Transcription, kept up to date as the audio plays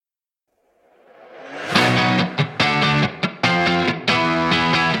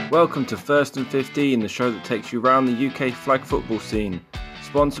Welcome to First and 15, the show that takes you around the UK flag football scene.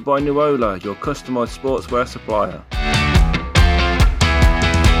 Sponsored by Nuola, your customised sportswear supplier.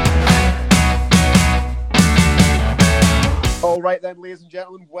 All right then, ladies and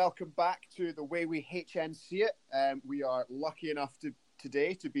gentlemen, welcome back to The Way We HNC It. We are lucky enough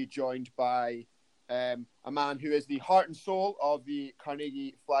today to be joined by a man who is the heart and soul of the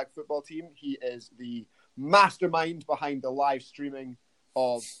Carnegie flag football team. He is the mastermind behind the live streaming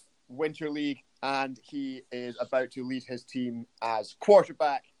of Winter League, and he is about to lead his team as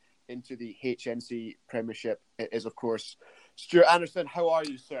quarterback into the HNC Premiership. It is, of course, Stuart Anderson. How are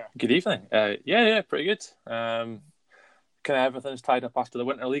you, sir? Good evening. Yeah, pretty good. Kind of everything's tied up after the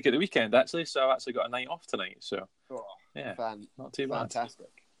Winter League at the weekend, actually, so I've actually got a night off tonight, so yeah, not too bad.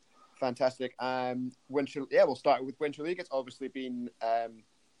 Fantastic. We'll start with Winter League. It's obviously been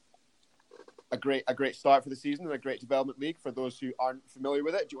a great start for the season and a great development league. For those who aren't familiar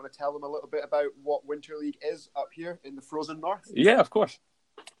with it, do you want to tell them a little bit about what Winter League is up here in the frozen north? Yeah, of course.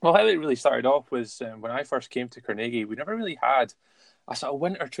 Well, how it really started off was when I first came to Carnegie, we never really had a sort of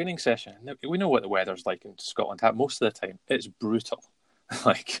winter training session. We know what the weather's like in Scotland. Most of the time, it's brutal.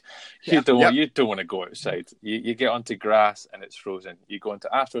 You don't want to go outside. You get onto grass and it's frozen. You go into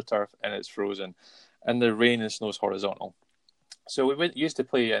AstroTurf and it's frozen, and the rain and snow's horizontal. So we used to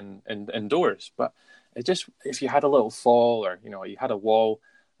play indoors, but it just, if you had a little fall or you had a wall,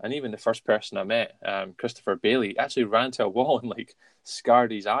 and even the first person I met, Christopher Bailey, actually ran to a wall and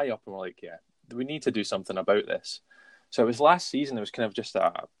scarred his eye up, and we're like, yeah, we need to do something about this. So it was last season. It was kind of just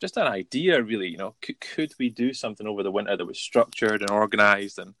an idea, really. Could we do something over the winter that was structured and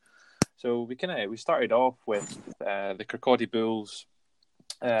organised? And so we started off with the Kirkcaldy Bulls,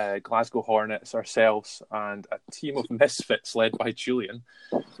 Glasgow Hornets, ourselves, and a team of misfits led by Julian.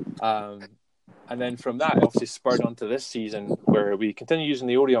 And then from that, it obviously spurred on to this season where we continue using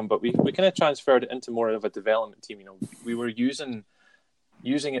the Orion, but we kind of transferred it into more of a development team. We were using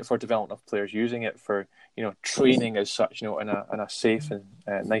it for development of players, using it for training as such, in a safe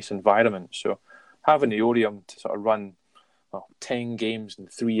and nice environment. So having the Orion to sort of run 10 games in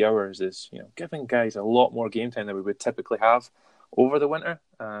 3 hours is giving guys a lot more game time than we would typically have over the winter.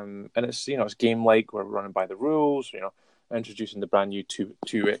 And it's it's game like. We're running by the rules, introducing the brand new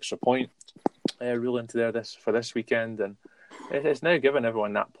two extra point rule into there for this weekend, and it's now given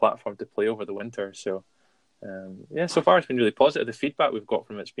everyone that platform to play over the winter. So so far it's been really positive. The feedback we've got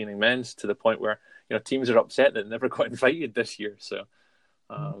from it's been immense, to the point where teams are upset that they never got invited this year. So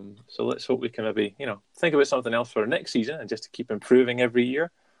let's hope we can maybe think about something else for next season, and just to keep improving every year.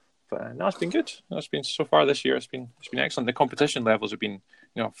 But no, it's been good. It's been, so far this year, it's been excellent. The competition levels have been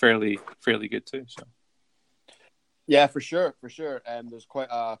fairly good too. So yeah, for sure. There's quite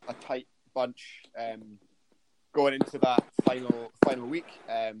a tight bunch going into that final week.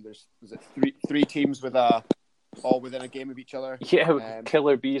 There's three teams with all within a game of each other. Yeah,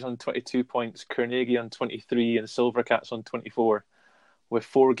 Killer Bees on 22 points, Carnegie on 23, and Silvercats on 24, with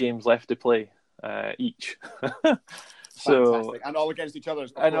 4 games left to play each. So fantastic. And all against each other.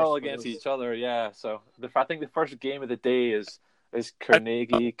 All against each other, yeah. So I think the first game of the day is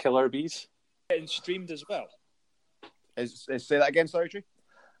Carnegie Killer Bees. And streamed as well. Say that again, sorry, Tree.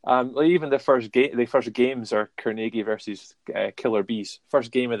 Even the first games are Carnegie versus Killer Bees.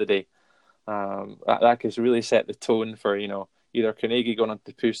 First game of the day. That could really set the tone for either Carnegie going on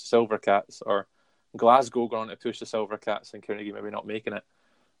to push the Silvercats, or Glasgow going on to push the Silvercats and Carnegie maybe not making it.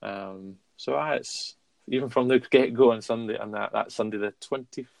 It's even from the get-go on Sunday, and that Sunday the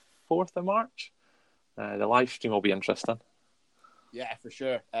 24th of March. The live stream will be interesting. Yeah, for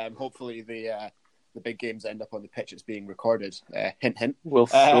sure. Hopefully the big games end up on the pitch it's being recorded. Hint, hint. We're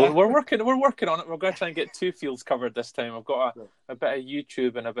working on it. We're going to try and get 2 fields covered this time. I've got a bit of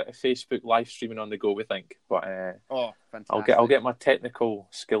YouTube and a bit of Facebook live streaming on the go, we think. But fantastic. I'll get my technical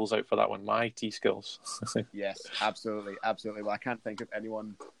skills out for that one, my IT skills. Yes, absolutely. Well, I can't think of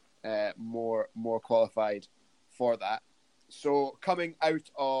anyone more qualified for that. So coming out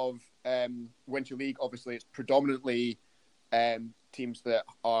of Winter League, obviously it's predominantly teams that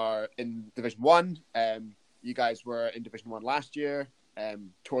are in Division 1. You guys were in Division 1 last year,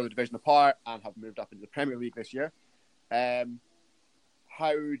 tore the division apart, and have moved up into the Premier League this year.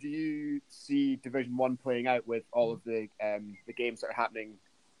 How do you see Division 1 playing out with all of the games that are happening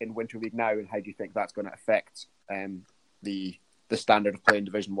in Winter League now, and how do you think that's going to affect the standard of playing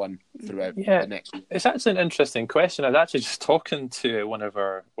Division 1 throughout the next year? It's actually an interesting question. I was actually just talking to one of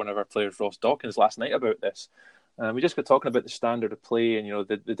our players, Ross Dawkins, last night about this. We just got talking about the standard of play and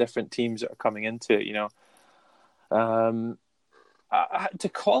the different teams that are coming into it. To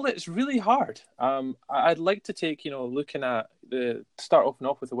call it's really hard. I'd like to take looking at the start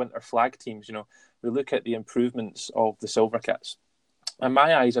off with the winter flag teams, we look at the improvements of the Silvercats. And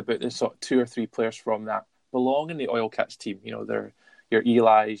my eyes about this sort of 2 or 3 players from that belong in the Oil Cats team. They're your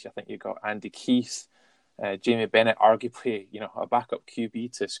Eli's. I think you've got Andy Keith, Jamie Bennett, arguably, a backup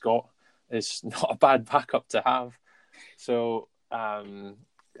QB to Scott is not a bad backup to have. So,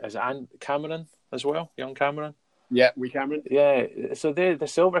 is Cameron as well, young Cameron? Yeah, Cameron. Yeah, so the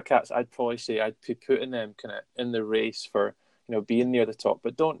Silvercats, I'd probably say I'd be putting them kind of in the race for being near the top,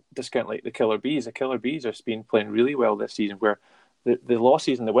 but don't discount like the Killer Bees. The Killer Bees have been playing really well this season, where the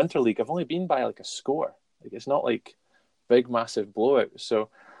losses in the Winter League have only been by like a score. Like it's not like big massive blowouts. So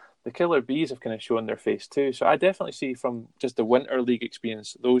the Killer Bees have kind of shown their face too. So I definitely see from just the Winter League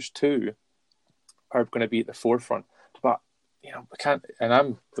experience, those two are going to be at the forefront. But we can't.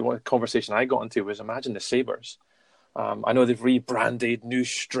 And the one conversation I got into was imagine the Sabres. I know they've rebranded new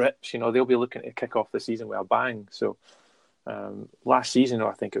strips. They'll be looking to kick off the season with a bang. So last season,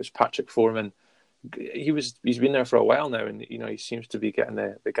 I think it was Patrick Foreman. He's been there for a while now, and he seems to be getting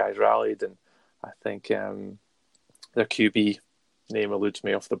the guys rallied. And I think their QB name eludes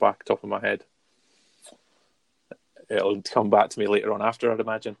me off the top of my head. It'll come back to me later on after, I'd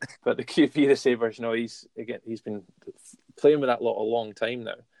imagine. But the QB, the Sabres, he's been playing with that lot a long time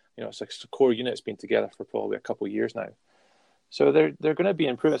now. It's like a core unit that's been together for probably a couple of years now. So they're going to be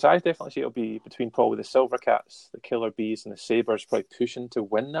improvements. I definitely see it'll be between probably the Silvercats, the Killer Bees, and the Sabres probably pushing to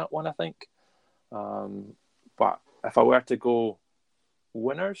win that one, I think. But if I were to go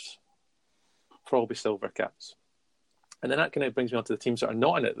winners, probably Silvercats. And then that kind of brings me on to the teams that are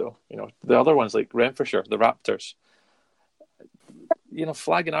not in it, though. The other ones like Renfrewshire, the Raptors.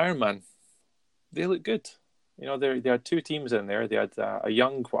 Flag and Ironman, they look good. They had 2 teams in there. They had a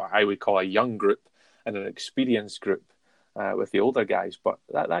young, what I would call a young group, and an experienced group with the older guys. But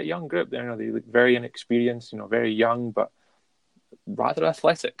that young group, they look very inexperienced, very young, but rather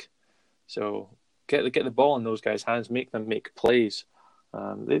athletic. So get the ball in those guys' hands, make them make plays.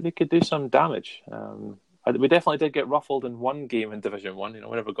 They could do some damage. We definitely did get ruffled in one game in Division 1. We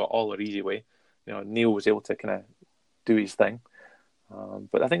never got all our easy way. Neil was able to kind of do his thing.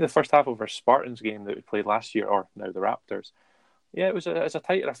 But I think the first half of our Spartans game that we played last year, or now the Raptors, it was a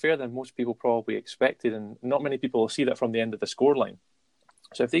tighter affair than most people probably expected, and not many people will see that from the end of the scoreline.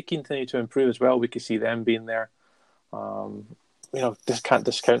 So if they continue to improve as well, we could see them being there. Just can't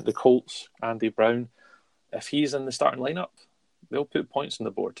discount the Colts, Andy Brown. If he's in the starting lineup, they'll put points on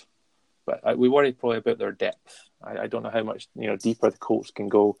the board. But we worry probably about their depth. I don't know how much deeper the Colts can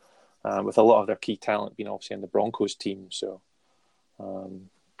go with a lot of their key talent being obviously in the Broncos team. So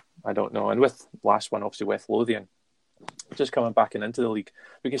I don't know. And with last one, obviously West Lothian, just coming back into the league,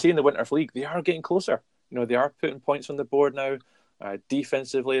 we can see in the Winter League they are getting closer. They are putting points on the board now.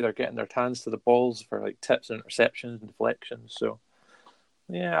 Defensively, they're getting their hands to the balls for like tips and interceptions and deflections. So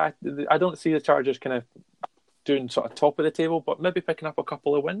yeah, I don't see the Chargers kind of doing sort of top of the table, but maybe picking up a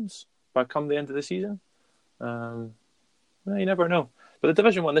couple of wins by come the end of the season. You never know. But the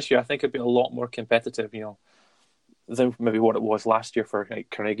Division 1 this year, I think it'd be a lot more competitive, than maybe what it was last year for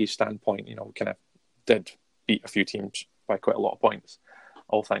Carnegie's standpoint. We kind of did beat a few teams by quite a lot of points,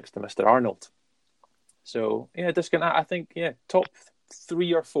 all thanks to Mr. Arnold. So, I think, top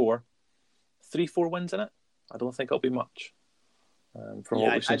 3 or 4, 3-4 wins in it. I don't think it'll be much from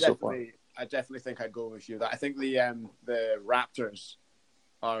what we've seen so far. I definitely think I'd go with you. I think the Raptors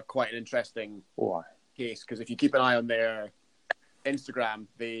are quite an interesting case, because if you keep an eye on their Instagram,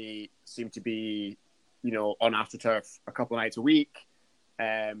 they seem to be, on AstroTurf a couple of nights a week,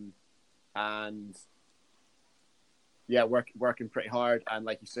 and working pretty hard. And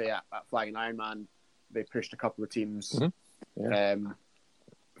like you say, at Flag and Ironman, they pushed a couple of teams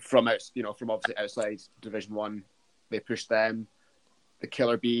from obviously outside Division 1. They pushed them. The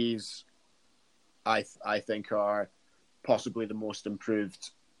Killer Bees, I think, are possibly the most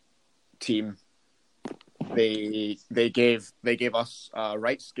improved team. They gave us a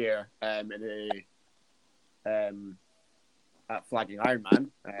right scare at Flagging Ironman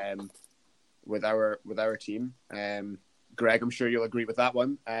with our team. Greg, I'm sure you'll agree with that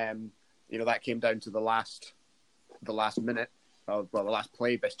one. That came down to the last minute of the last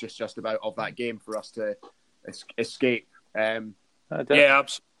play, but just about of that game for us to escape. Absolutely. I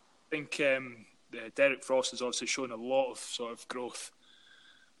think Derek Frost has obviously shown a lot of sort of growth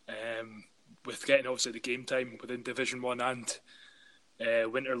with getting obviously the game time within Division 1 and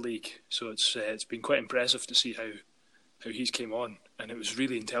Winter League. So it's been quite impressive to see how he's came on, and it was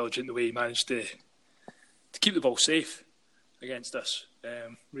really intelligent the way he managed to keep the ball safe against us.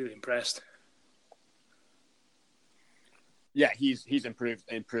 Really impressed. Yeah, he's improved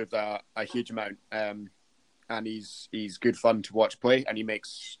a huge amount. and he's good fun to watch play, and he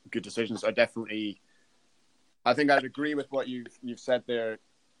makes good decisions. I think I'd agree with what you've said there,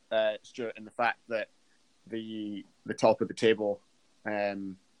 Stuart, in the fact that the top of the table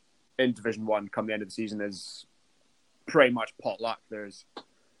in Division 1 come the end of the season is pretty much potluck. There's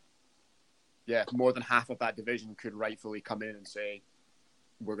more than half of that division could rightfully come in and say,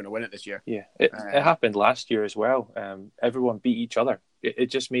 we're going to win it this year. Yeah, it happened last year as well. Everyone beat each other.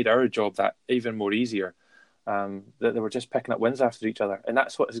 It just made our job that even more easier. That they were just picking up wins after each other, and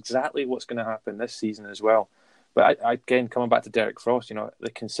that's exactly what's going to happen this season as well. But again, coming back to Derek Frost,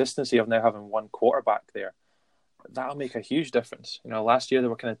 the consistency of now having one quarterback there, that'll make a huge difference. Last year they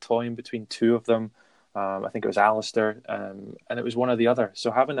were kind of toying between two of them. I think it was Alistair, and it was one or the other.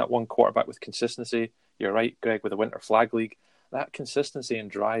 So having that one quarterback with consistency, you're right, Greg, with the Winter Flag League, that consistency and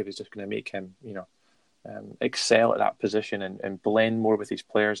drive is just going to make him, excel at that position and blend more with these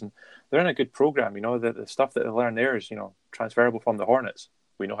players. And they're in a good program. The stuff that they learn there is, transferable from the Hornets.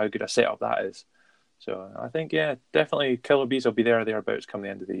 We know how good a setup that is. So I think, definitely Killer Bees will be thereabouts come the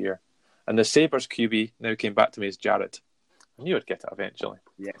end of the year. And the Sabres QB now came back to me as Jarrett. I knew I'd get it eventually.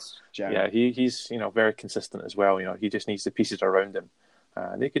 Yes, Jarrett. Yeah, he's very consistent as well. He just needs the pieces around him.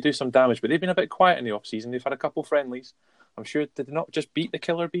 They could do some damage, but they've been a bit quiet in the off-season. They've had a couple friendlies. I'm sure, did they not just beat the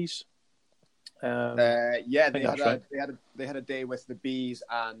Killer Bees? They had a day with the Bees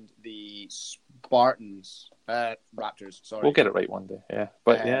and the Spartans, Raptors. Sorry, we'll get it right one day. Yeah,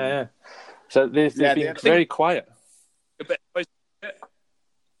 but yeah. So they've been very quiet.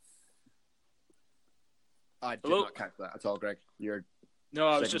 I did not catch that at all, Greg. No,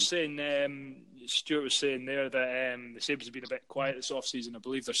 I was just saying. Stuart was saying there that the Sabres have been a bit quiet this off-season. I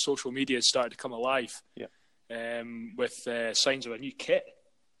believe their social media has started to come alive. Yeah. With signs of a new kit.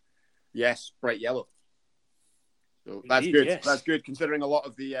 Yes, bright yellow. So Indeed, that's good. yes. That's good considering a lot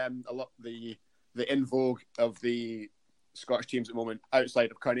of the in vogue of the Scottish teams at the moment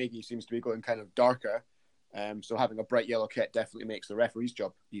outside of Carnegie seems to be going kind of darker. So having a bright yellow kit definitely makes the referee's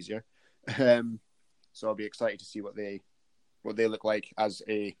job easier. So I'll be excited to see what they look like as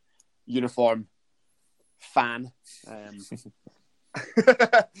a uniform fan.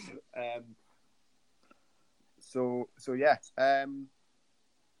 So yeah.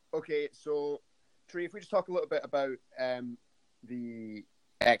 Okay, so Tree, if we just talk a little bit about the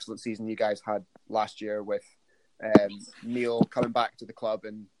excellent season you guys had last year with Neil coming back to the club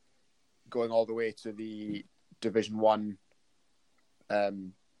and going all the way to the Division 1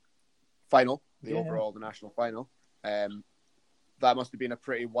 final, the national final. That must have been a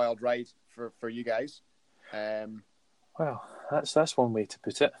pretty wild ride for you guys. Well, that's one way to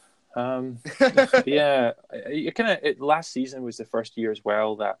put it. Last season was the first year as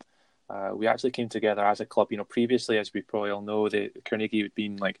well that we actually came together as a club. Previously, as we probably all know, the Carnegie had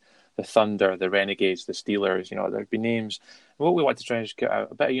been like the Thunder, the Renegades, the Steelers. There'd be names. And what we wanted to try is get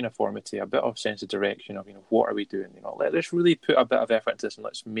a bit of uniformity, a bit of sense of direction of what are we doing. Let's really put a bit of effort into this and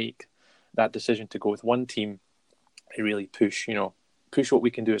let's make that decision to go with one team to really push what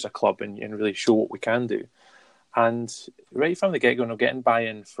we can do as a club and really show what we can do. And right from the get-go, getting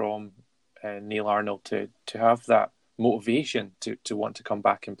buy-in from Neil Arnold to have that motivation to want to come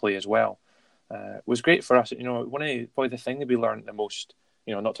back and play as well was great for us. Probably the thing that we learned the most,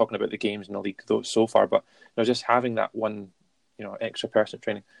 not talking about the games in the league so far, but just having that one, extra person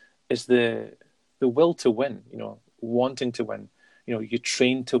training is the will to win. Wanting to win. You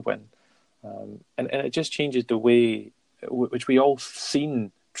train to win, and it just changes the way which we all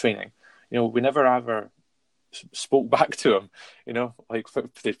seen training. We never ever spoke back to him, like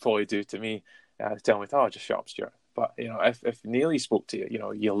they'd probably do to me, telling me, "Oh, just shut up, Stuart." But if Neely spoke to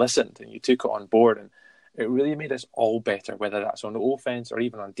you, you listened and you took it on board, and it really made us all better. Whether that's on the offense or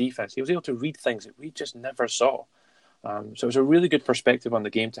even on defense, he was able to read things that we just never saw. So it was a really good perspective on the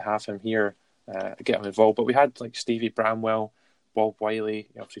game to have him here, get him involved. But we had like Stevie Bramwell, Bob Wiley,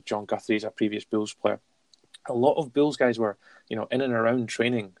 obviously John Guthrie's our previous Bulls player. A lot of Bulls guys were, in and around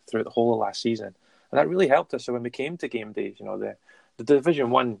training throughout the whole of last season. And that really helped us. So when we came to game days, the Division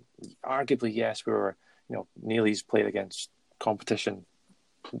 1, arguably, yes, we were, Neely's played against competition.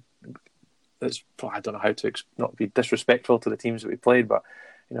 I don't know how to not be disrespectful to the teams that we played, but,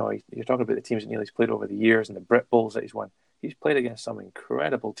 you're talking about the teams that Neely's played over the years and the Brit Bowls that he's won. He's played against some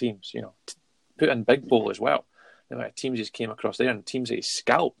incredible teams, put in Big Bowl as well. Teams he's came across there and teams that he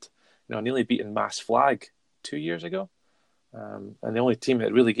scalped. Neely beaten Mass Flag 2 years ago. And the only team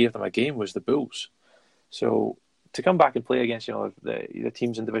that really gave them a game was the Bulls. So to come back and play against the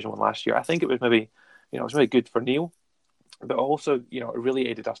teams in Division 1 last year, I think it was maybe good for Neil, but also it really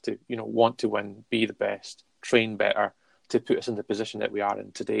aided us to want to win, be the best, train better, to put us in the position that we are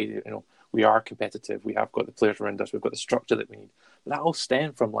in today. You know, we are competitive. We have got the players around us. We've got the structure that we need. But that all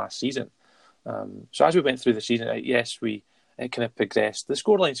stemmed from last season. So as we went through the season, yes, it kind of progressed. The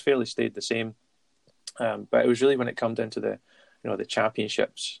scorelines fairly stayed the same, but it was really when it came down to the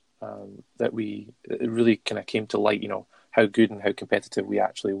championships that it really kind of came to light. You know, how good and how competitive we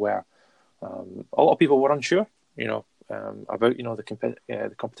actually were. A lot of people were unsure, about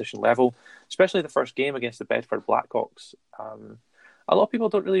the competition level, especially the first game against the Bedford Blackhawks. A lot of people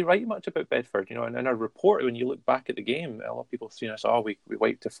don't really write much about Bedford, and in our report, when you look back at the game, a lot of people see us, we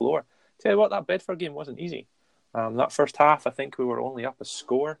wiped the floor. Tell you what, that Bedford game wasn't easy. That first half, I think we were only up a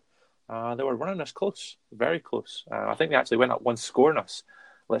score. They were running us close, very close. I think they actually went up one score on us.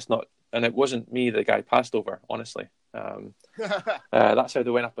 And it wasn't me the guy passed over, honestly. That's how they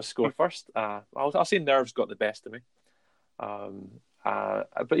went up a score first. I'll say nerves got the best of me.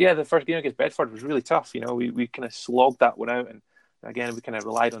 But yeah, the first game against Bedford was really tough. We kind of slogged that one out, and again, we kind of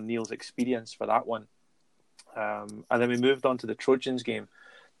relied on Neil's experience for that one. And then we moved on to the Trojans game.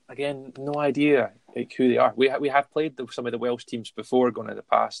 Again, no idea who they are. We have played some of the Welsh teams before, going in the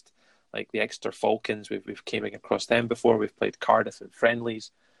past, like the Exeter Falcons. We've came across them before. We've played Cardiff in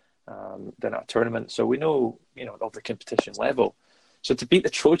friendlies, then at a tournament. So we know, of the competition level. So to beat the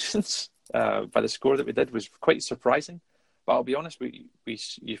Trojans by the score that we did was quite surprising. But I'll be honest,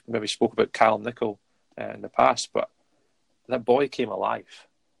 you've maybe spoke about Callum Nicol in the past, but that boy came alive.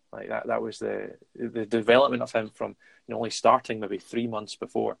 Like that was the development of him from only starting maybe 3 months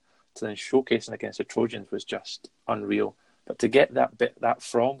before to then showcasing against the Trojans was just unreal. But to get that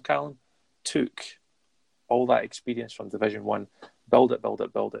from Callum took all that experience from Division 1, build it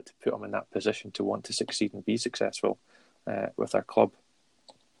to put him in that position to want to succeed and be successful with our club.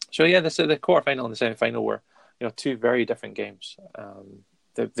 So yeah, the quarter-final and the semi-final were two very different games.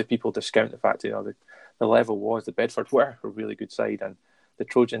 The people discount the fact the level was the Bedford were a really good side, and the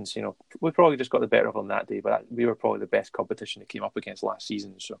Trojans, we probably just got the better of them that day, but we were probably the best competition they came up against last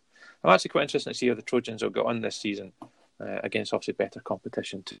season. So I'm actually quite interested to see how the Trojans will get on this season against obviously better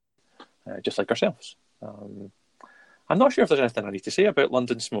competition too, just like ourselves. I'm not sure if there's anything I need to say about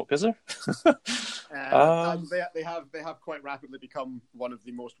London Smoke, is there? They have quite rapidly become one of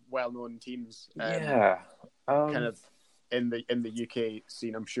the most well-known teams. Kind of in the UK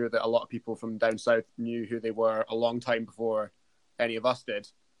scene. I'm sure that a lot of people from down south knew who they were a long time before any of us did.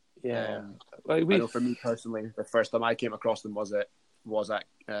 Yeah, I know for me personally, the first time I came across them was at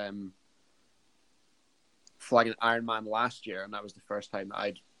Flagging Ironman last year, and that was the first time that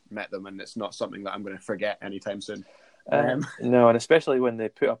I'd met them, and it's not something that I'm going to forget anytime soon. No, and especially when they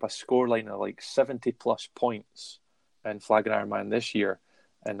put up a scoreline of like 70 plus points in Flagging Ironman this year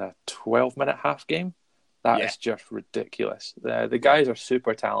in a 12-minute half game. That is just ridiculous. The guys are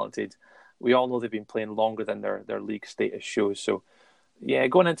super talented. We all know they've been playing longer than their league status shows. So, yeah,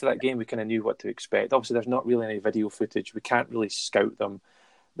 going into that game, we kind of knew what to expect. Obviously, there's not really any video footage. We can't really scout them.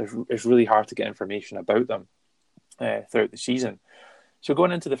 It's really hard to get information about them throughout the season. So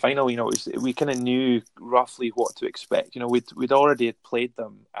going into the final, we kind of knew roughly what to expect. We'd already played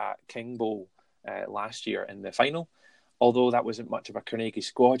them at King Bowl last year in the final, although that wasn't much of a Carnegie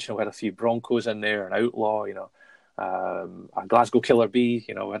squad. We had a few Broncos in there, an Outlaw, a Glasgow Killer Bee.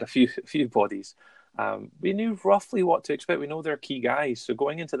 We had a few bodies. We knew roughly what to expect. We know they're key guys. So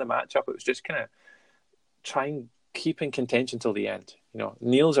going into the matchup, it was just kind of try and keep in contention till the end.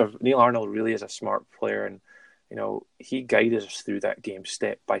 Neil Arnold really is a smart player, and he guided us through that game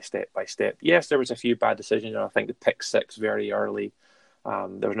step by step by step. Yes, there was a few bad decisions. I think the pick six very early.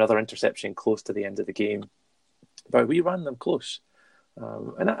 There was another interception close to the end of the game, but we ran them close,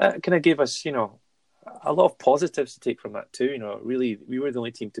 and that kind of gave us, a lot of positives to take from that too. Really, we were the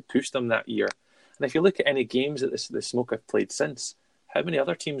only team to push them that year. And if you look at any games that the Smoke have played since, how many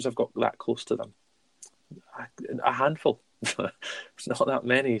other teams have got that close to them? A handful. It's not that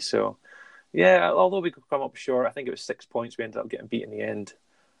many. So, yeah, although we could come up short, I think it was 6 points. We ended up getting beat in the end.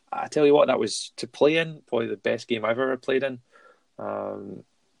 I tell you what, that was, to play in, probably the best game I've ever played in. And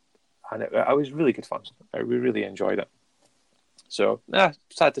it was really good fun. I really enjoyed it. So,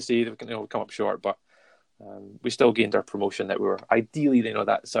 sad to see that we come up short, but we still gained our promotion. That we were ideally,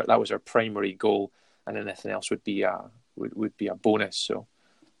 that was our primary goal, and anything else would be a bonus. So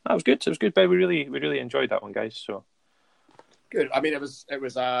that was good. It was good, but we really enjoyed that one, guys. So good. I mean, it was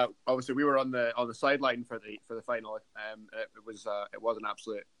obviously we were on the sideline for the final. It was an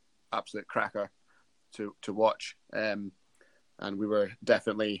absolute cracker to watch, and we were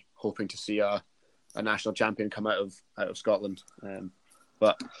definitely hoping to see a national champion come out of Scotland.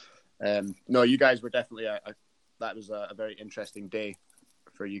 No, you guys were definitely that was a very interesting day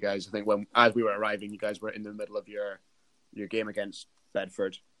for you guys. I think as we were arriving, you guys were in the middle of your your game against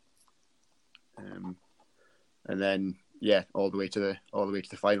Bedford, and then all the way to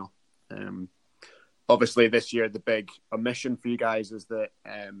the final. Obviously, this year the big omission for you guys is that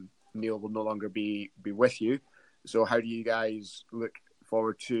Neil will no longer be with you. So, how do you guys look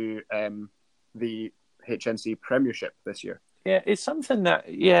forward to the HNC Premiership this year? Yeah, it's something that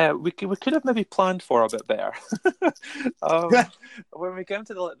we could have maybe planned for a bit better. When we came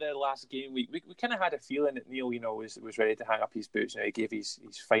to the last game week, we kind of had a feeling that Neil, was ready to hang up his boots. He gave his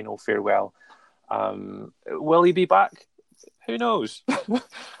final farewell. Will he be back? Who knows?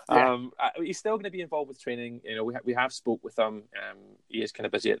 He's still going to be involved with training. We have spoke with him. He is kind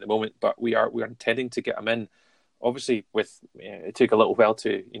of busy at the moment, but we are intending to get him in. Obviously, it took a little while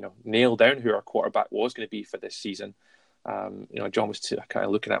to nail down who our quarterback was going to be for this season. John was kind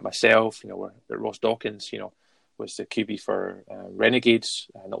of looking at myself. Where Ross Dawkins, was the QB for Renegades,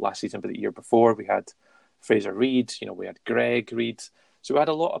 not last season but the year before. We had Fraser Reid. We had Greg Reid. So we had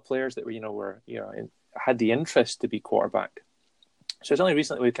a lot of players that had the interest to be quarterback. So it's only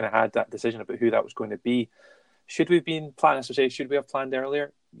recently we kind of had that decision about who that was going to be. Should we have been planning? As I say, should we have planned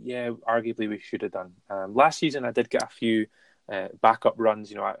earlier? Yeah, arguably we should have done. Last season I did get a few backup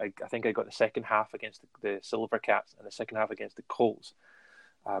runs. I think I got the second half against the Silver Cats and the second half against the Colts,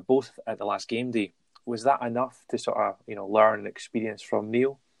 both at the last game day. Was that enough to sort of learn and experience from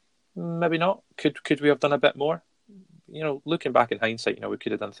Neil? Maybe not. Could we have done a bit more? Looking back in hindsight, we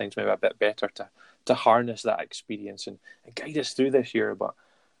could have done things maybe a bit better to harness that experience and guide us through this year. But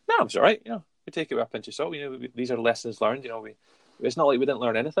no, it was all right. We take it with a pinch of salt. These are lessons learned. It's not like we didn't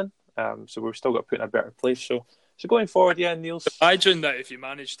learn anything. So we've still got put in a better place. So going forward, Neil's... Imagine that if you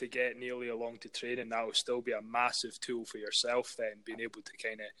manage to get Neely along to training, that will still be a massive tool for yourself then, being able to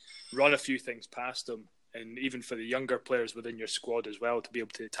kind of run a few things past him, and even for the younger players within your squad as well, to be able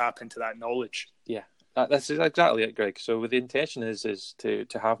to tap into that knowledge. Yeah, that's exactly it, Greg. So the intention is to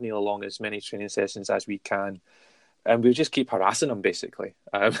have Neil along as many training sessions as we can. And we'll just keep harassing him, basically,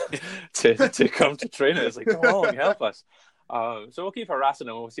 to come to training. It's like, come along, help us. So we'll keep harassing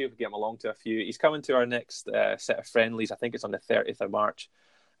him. We'll see if we get him along to a few. He's coming to our next set of friendlies. I think it's on the 30th of March.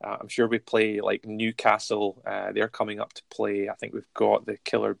 I'm sure we play like Newcastle. They're coming up to play. I think we've got the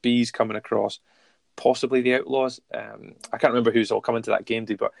Killer Bees coming across, possibly the Outlaws. I can't remember who's all coming to that game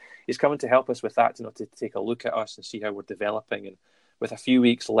day, but he's coming to help us with that, to take a look at us and see how we're developing. And with a few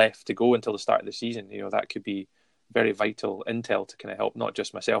weeks left to go until the start of the season, that could be very vital intel to kind of help not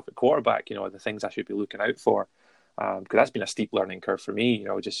just myself at quarterback, the things I should be looking out for. Because that's been a steep learning curve for me,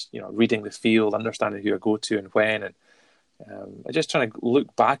 reading the field, understanding who I go to and when, and just trying to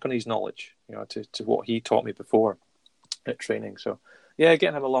look back on his knowledge, to what he taught me before at training. So,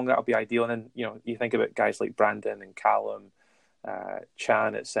 getting him along, that'll be ideal. And then, you think about guys like Brandon and Callum,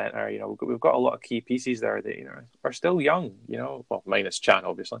 Chan at centre, we've got a lot of key pieces there that, are still young, well, minus Chan,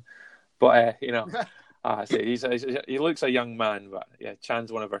 obviously. But, he looks a young man, but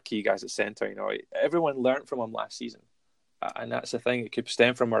Chan's one of our key guys at centre. Everyone learnt from him last season, and that's the thing. It could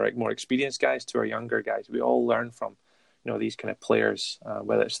stem from our more experienced guys to our younger guys. We all learn from these kind of players,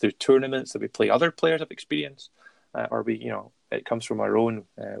 whether it's through tournaments that we play other players of experience, or it comes from our own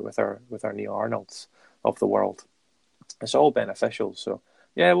with our Neil Arnolds of the world. It's all beneficial. So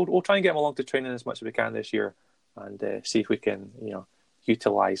we'll try and get him along to training as much as we can this year, and see if we can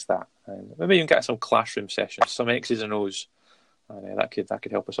utilise that, and maybe even get some classroom sessions, some X's and O's, and that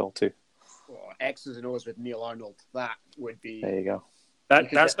could help us all too. X's and O's with Neil Arnold, that would be... There you go.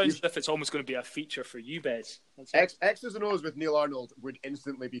 That sounds as if it's almost going to be a feature for you, Bez. X's and O's with Neil Arnold would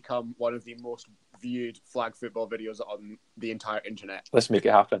instantly become one of the most viewed flag football videos on the entire internet. Let's make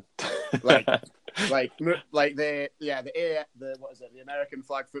it happen. like the American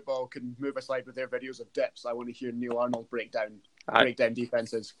flag football can move aside with their videos of dips. I want to hear Neil Arnold break down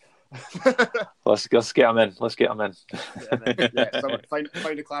defenses. Let's get him in. Someone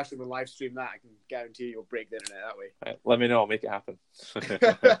find a classroom and live stream that. I can guarantee you'll break the internet that way. Right, let me know. I'll make it happen.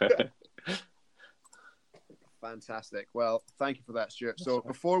 Fantastic. Well, thank you for that, Stuart. So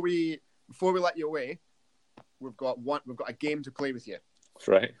before we let you away, we've got a game to play with you. That's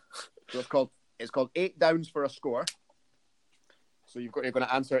right. So it's called 8 Downs for a Score. So you're going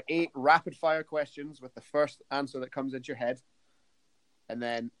to answer 8 rapid fire questions with the first answer that comes into your head, and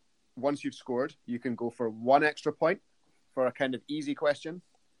then once you've scored, you can go for 1 extra point for a kind of easy question,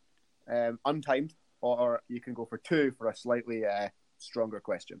 untimed, or you can go for 2 for a slightly stronger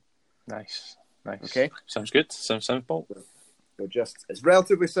question. Nice. Okay. Sounds good. Sounds simple. So it's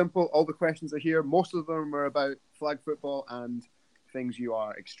relatively simple. All the questions are here. Most of them are about flag football and things you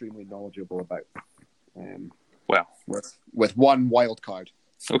are extremely knowledgeable about. Well, with 1 wild card.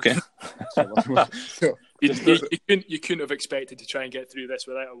 Okay. So, You couldn't have expected to try and get through this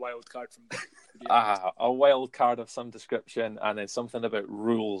without a wild card from. A wild card of some description, and then something about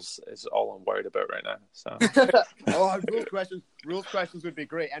rules is all I'm worried about right now. So, rules questions would be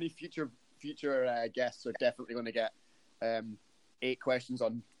great. Any future guests are definitely going to get 8 questions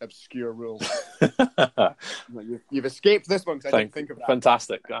on obscure rules. You've escaped this one because I didn't think of that.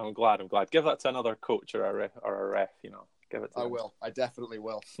 Fantastic! I'm glad. Give that to another coach or a ref. Give it to them. I will. I definitely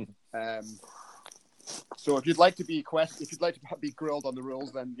will. So if you'd like to be grilled on the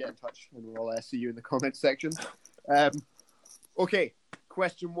rules, then get in touch and we'll see you in the comments section. Okay,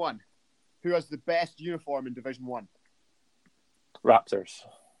 question 1: who has the best uniform in Division 1? Raptors.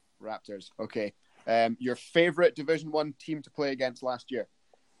 Okay. Your favorite Division 1 team to play against last year?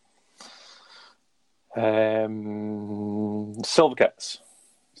 Silvercats.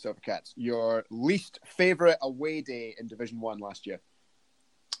 Your least favorite away day in Division 1 last year?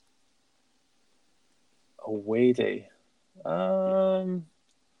 Away day. Probably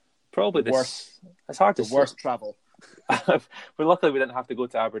the worst. It's hard to say. Worst travel. But luckily we didn't have to go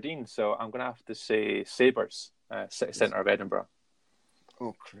to Aberdeen, so I'm going to have to say Sabres, City Centre of Edinburgh.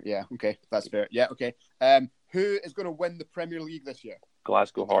 Oh, yeah, okay, that's fair. Yeah, okay. Who is going to win the Premier League this year?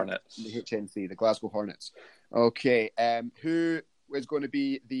 Glasgow Hornets. The HNC, the Glasgow Hornets. Okay, who is going to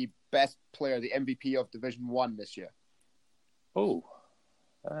be the best player, the MVP of Division 1 this year? Oh,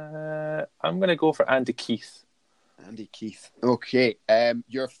 I'm going to go for Andy Keith. Okay,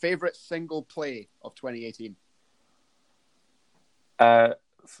 your favourite single play of 2018?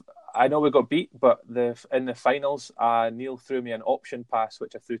 I know we got beat, but in the finals, Neil threw me an option pass,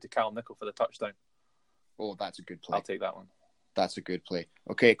 which I threw to Callum Nicol for the touchdown. Oh, that's a good play. I'll take that one. That's a good play.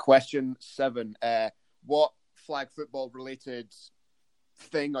 Okay, question 7. What flag football related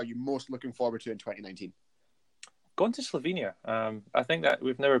thing are you most looking forward to in 2019? Going to Slovenia. I think that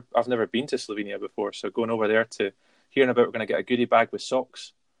I've never been to Slovenia before, so going over there to hearing about we're going to get a goodie bag with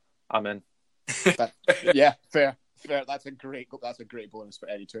socks, I'm in. Yeah, fair. That's a great bonus for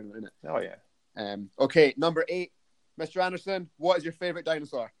any tournament, isn't it? Oh yeah. Okay, number 8, Mr. Anderson. What is your favourite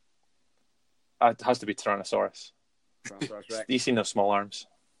dinosaur? It has to be Tyrannosaurus. Rex. He's seen those small arms.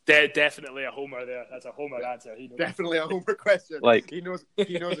 Definitely a homer there. That's a homer answer. Definitely a homer question. Like he knows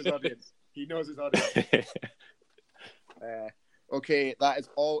his audience. Okay, that is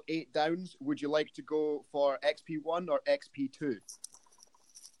all 8 downs. Would you like to go for XP1 or XP2?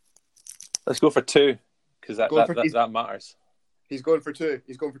 Let's go for 2 because that matters. He's going for 2.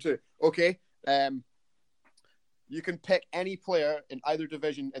 Okay. You can pick any player in either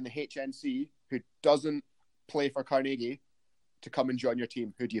division in the HNC who doesn't play for Carnegie to come and join your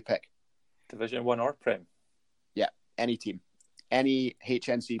team. Who do you pick? Division 1 or Prem? Yeah, any team. Any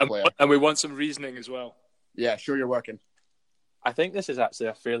HNC player. And we want some reasoning as well. Yeah, sure, you're working. I think this is actually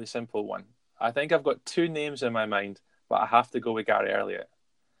a fairly simple one. I think I've got 2 names in my mind, but I have to go with Gary Elliott.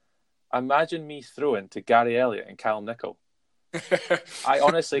 Imagine me throwing to Gary Elliott and Callum Nicol. I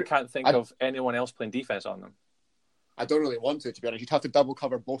honestly can't think of anyone else playing defence on them. I don't really want to be honest. You'd have to double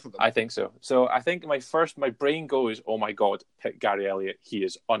cover both of them. I think so. So I think my brain goes, oh my God, pick Gary Elliott. He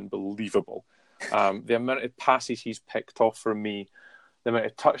is unbelievable. The amount of passes he's picked off from me, the amount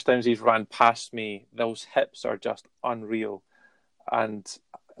of touchdowns he's ran past me, those hips are just unreal. And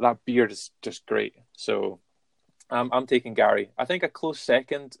that beard is just great. So I'm taking Gary. I think a close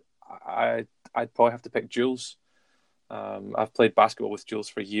second, I'd probably have to pick Jules. I've played basketball with Jules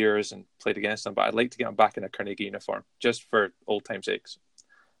for years and played against him, but I'd like to get him back in a Carnegie uniform just for old time's sakes.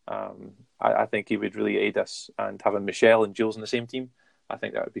 I think he would really aid us, and having Michelle and Jules in the same team, I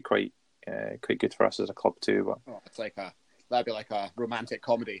think that would be quite good for us as a club too. But that'd be like a romantic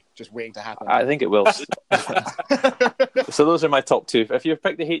comedy just waiting to happen. I think it will. So those are my top 2. If you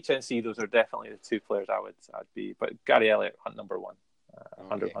pick the HNC, those are definitely the 2 players I'd be. But Gary Elliott, number 1,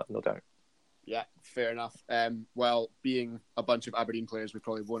 100%, no doubt. Yeah, fair enough. Well, being a bunch of Aberdeen players, we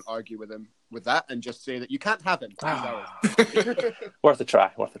probably won't argue with him with that and just say that you can't have him. Worth a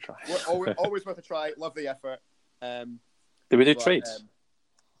try. Always worth a try. Love the effort. Did we do trades?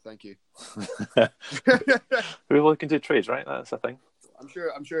 Thank you. We can do trades, right? That's the thing. I'm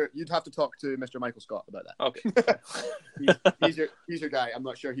sure you'd have to talk to Mr. Michael Scott about that. Okay. he's your guy. I'm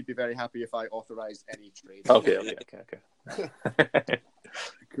not sure he'd be very happy if I authorised any trades. Okay.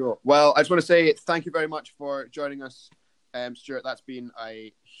 Cool. Well, I just want to say thank you very much for joining us, Stuart. That's been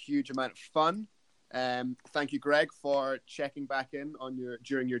a huge amount of fun. Thank you, Greg, for checking back in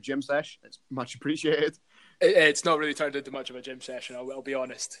during your gym sesh. It's much appreciated. It's not really turned into much of a gym session, I'll be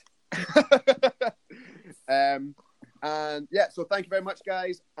honest. And yeah, so thank you very much,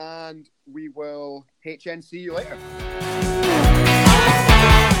 guys, and we will HN see you later.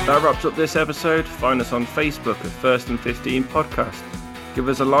 That wraps up this episode. Find us on Facebook at First and 15 Podcast. Give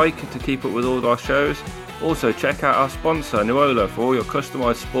us a like to keep up with all our shows. Also check out our sponsor Nuola for all your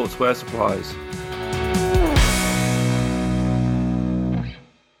customised sportswear supplies.